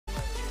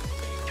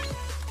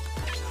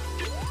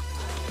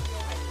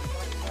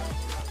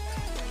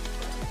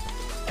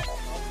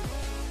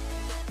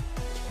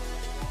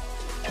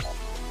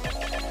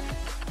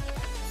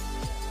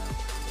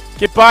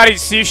Get bodied,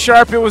 C#.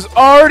 It was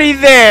already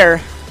there.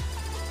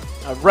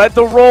 I read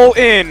the roll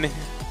in.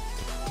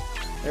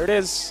 There it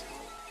is.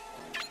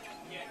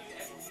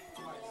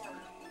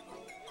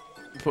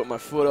 Put my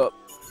foot up.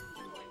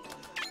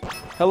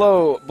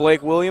 Hello,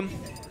 Blake William.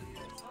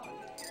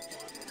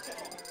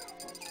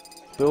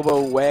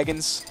 Bilbo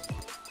Wagons.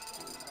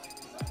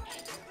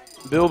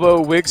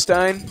 Bilbo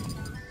Wigstein.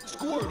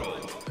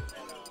 Squirtle.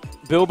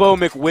 Bilbo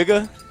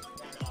McWigga.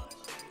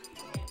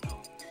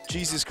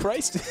 Jesus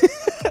Christ.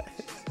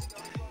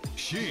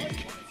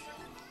 Sheik.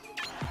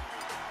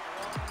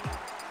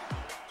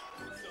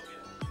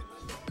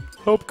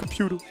 Help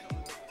computer.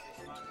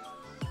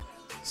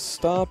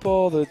 Stop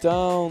all the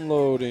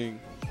downloading.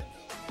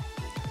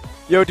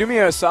 Yo, do me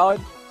a solid.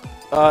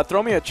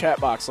 Throw me a chat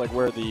box like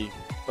where the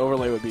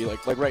overlay would be,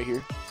 like right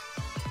here.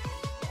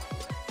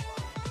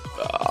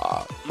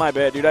 My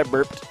bad, dude. I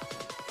burped.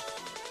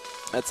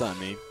 That's on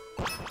me.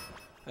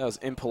 That was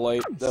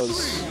impolite. That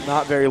was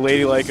not very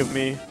ladylike of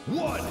me.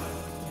 One.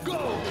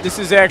 Go. This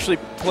is actually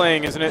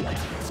playing, isn't it?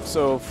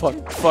 So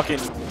fucking.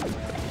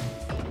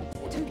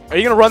 Are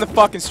you gonna run the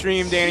fucking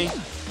stream, Danny?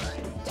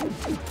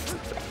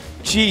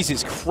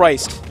 Jesus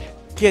Christ.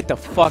 Get the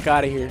fuck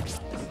out of here.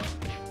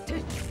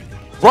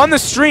 Run the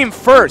stream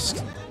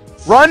first.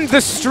 Run the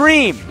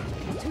stream.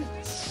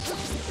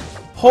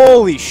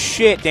 Holy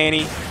shit,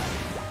 Danny.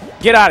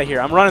 Get out of here.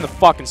 I'm running the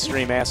fucking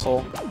stream,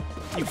 asshole.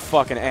 You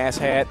fucking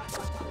asshat.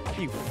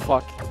 You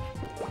fuck.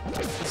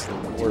 This is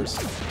the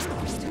worst.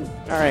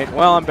 Alright,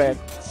 well, I'm bad.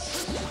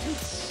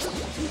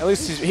 At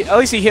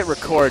least he hit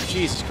record.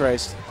 Jesus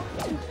Christ.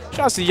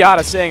 Shouts to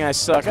Yada saying I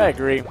suck. I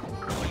agree.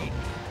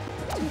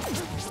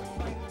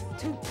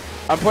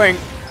 I'm playing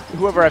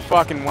whoever I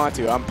fucking want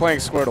to. I'm playing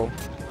Squirtle.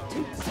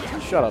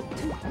 Shut up.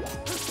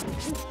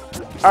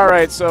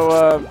 Alright,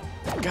 so,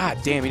 God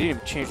damn, he didn't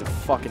even change the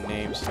fucking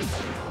names.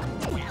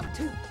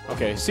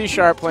 Okay, C#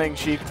 playing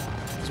Sheik.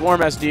 Zwarm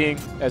SDing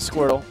as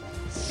Squirtle.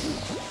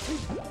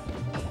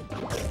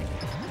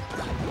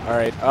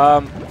 Alright,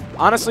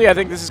 honestly, I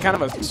think this is kind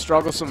of a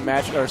struggling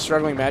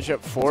matchup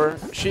for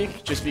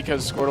Sheik, just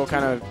because Squirtle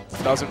kind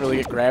of doesn't really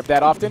get grabbed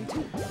that often.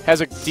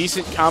 Has a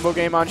decent combo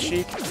game on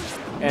Sheik,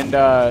 and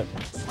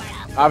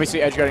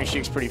obviously edgeguarding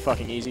Sheik's pretty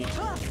fucking easy.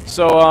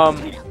 So,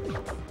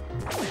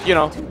 you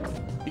know,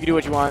 you can do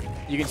what you want.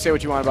 You can say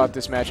what you want about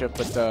this matchup,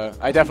 but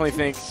I definitely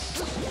think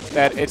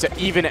that it's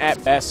even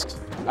at best.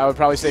 I would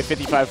probably say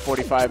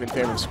 55-45 in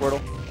favor of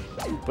Squirtle,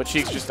 but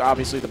Sheik's just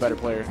obviously the better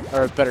player,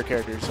 or better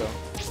character, so.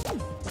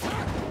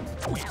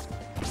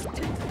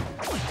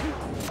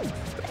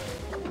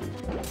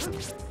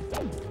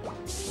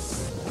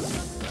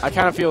 I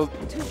kind of feel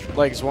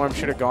like Zwarm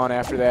should have gone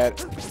after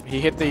that.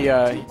 He hit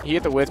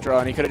the withdraw,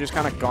 and he could have just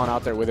kind of gone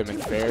out there with him and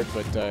fared,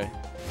 but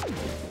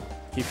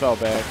he fell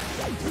back.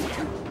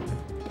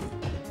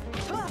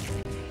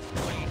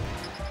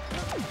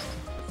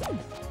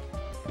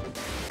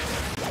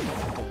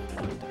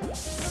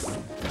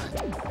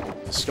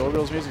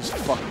 Skullgirl's music is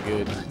fucking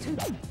good.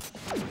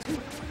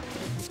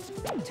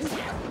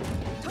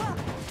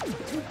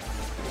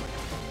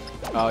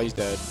 Oh, he's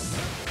dead.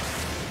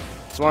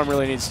 Zwarm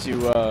really needs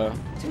to,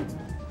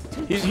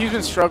 he's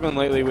been struggling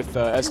lately with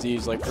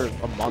SDs, like, for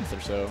a month or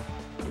so.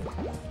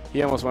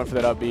 He almost went for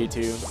that up B,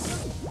 too.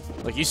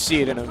 Like, you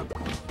see it in him.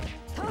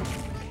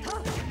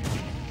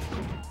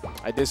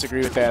 I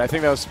disagree with that. I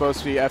think that was supposed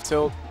to be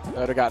F-tilt. I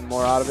would have gotten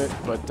more out of it,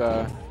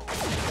 but,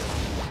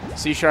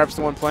 C#'s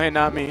the one playing,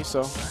 not me,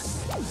 so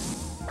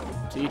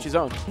to each his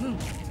own.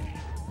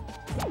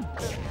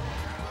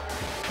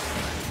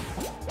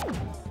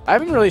 I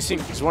haven't really seen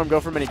Zwarm go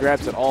for many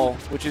grabs at all,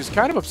 which is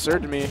kind of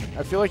absurd to me.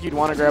 I feel like you'd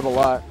want to grab a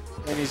lot,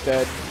 and he's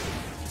dead.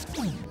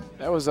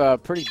 That was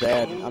pretty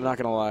bad, I'm not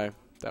going to lie.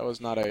 That was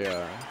not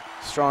a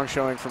strong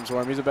showing from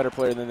Zwarm. He's a better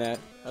player than that.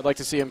 I'd like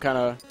to see him kind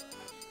of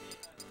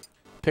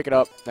pick it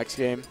up next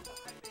game,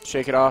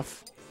 shake it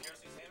off.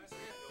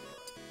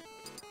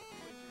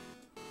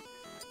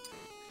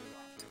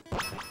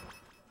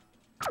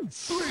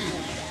 Three,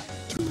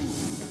 two,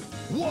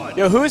 one.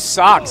 Yo, who is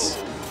Socks?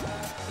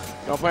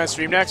 You want to play on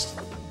stream next?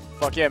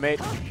 Fuck yeah, mate.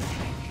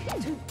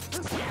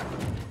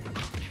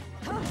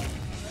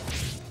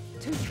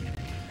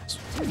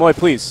 Moy,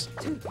 please.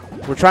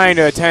 We're trying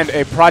to attend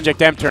a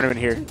Project M tournament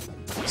here.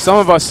 Some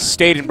of us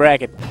stayed in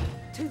bracket.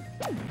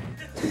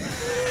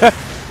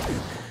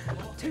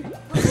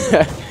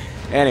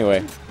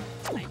 Anyway.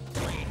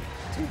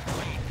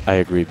 I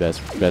agree,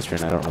 best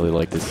friend. I don't really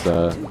like this.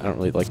 I don't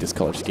really like this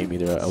color scheme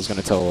either. I was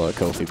gonna tell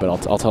Kofi, but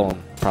I'll tell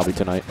him probably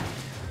tonight.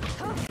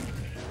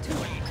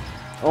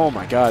 Oh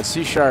my God,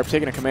 C#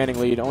 taking a commanding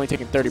lead, only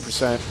taking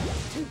 30%,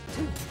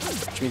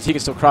 which means he can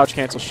still crouch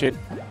cancel shit.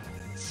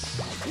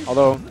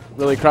 Although,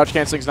 really, crouch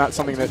canceling is not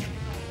something that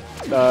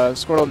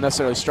Squirtle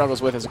necessarily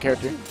struggles with as a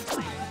character.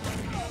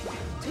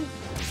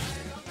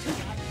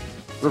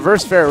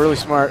 Reverse fair, really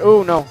smart.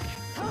 Oh no,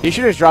 he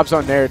should have just dropped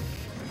zone nared.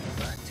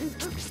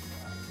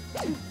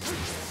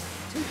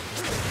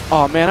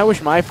 Oh man, I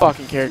wish my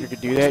fucking character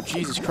could do that.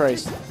 Jesus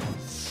Christ.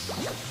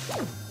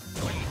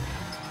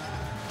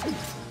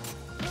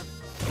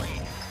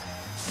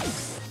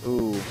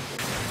 Ooh,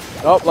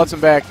 Oh, lets him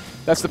back.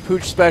 That's the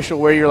Pooch special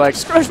where you're like,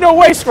 there's no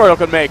way Squirtle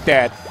could make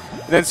that.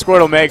 And then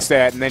Squirtle makes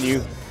that, and then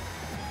you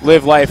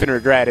live life in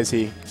regret as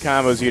he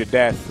combos you to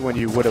death when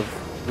you would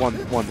have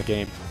won the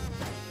game.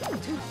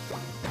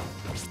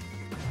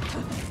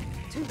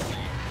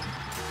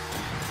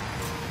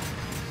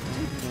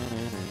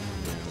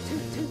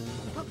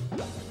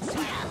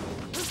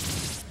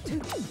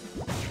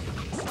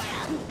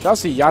 Shall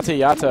see Yata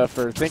Yata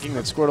for thinking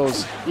that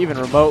Squirtle's even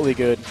remotely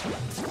good.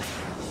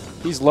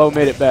 He's low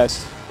mid at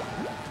best.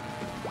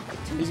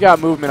 He's got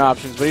movement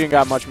options, but he ain't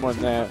got much more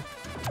than that.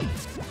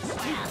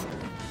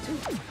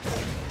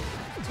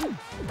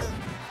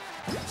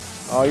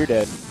 Oh, you're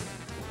dead.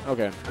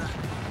 Okay.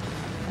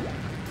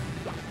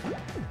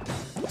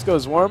 Let's go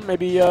Zwarm.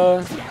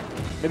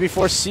 Maybe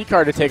force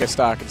C-Card to take a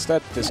stock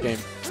instead this game.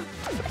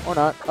 Or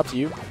not. Up to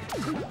you.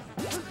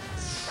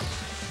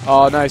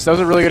 Oh, nice. That was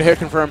a really good hit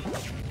confirm.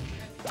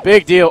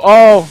 Big deal.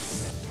 Oh!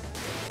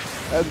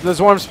 The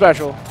Zwarm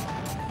special.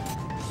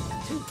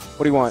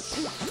 What do you want?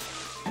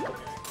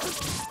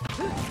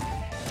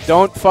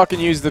 Don't fucking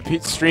use the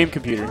stream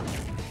computer.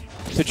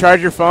 To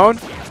charge your phone?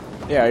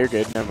 Yeah, you're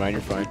good. Never mind,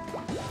 you're fine.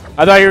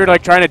 I thought you were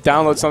like trying to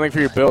download something for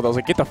your build. I was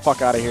like, get the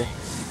fuck out of here.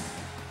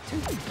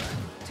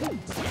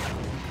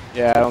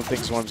 Yeah, I don't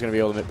think Zwarm's going to be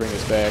able to bring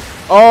this back.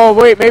 Oh,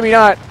 wait, maybe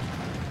not.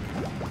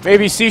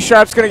 Maybe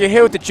C-Sharp's going to get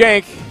hit with the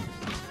jank.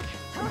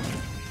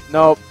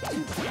 Nope.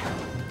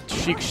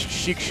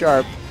 Sheik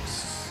Sharp.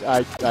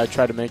 I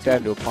tried to make that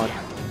into a pun.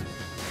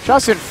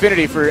 Shouts to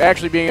Infinity for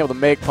actually being able to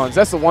make puns.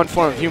 That's the one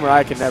form of humor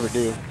I can never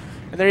do.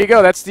 And there you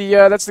go. That's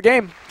the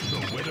game.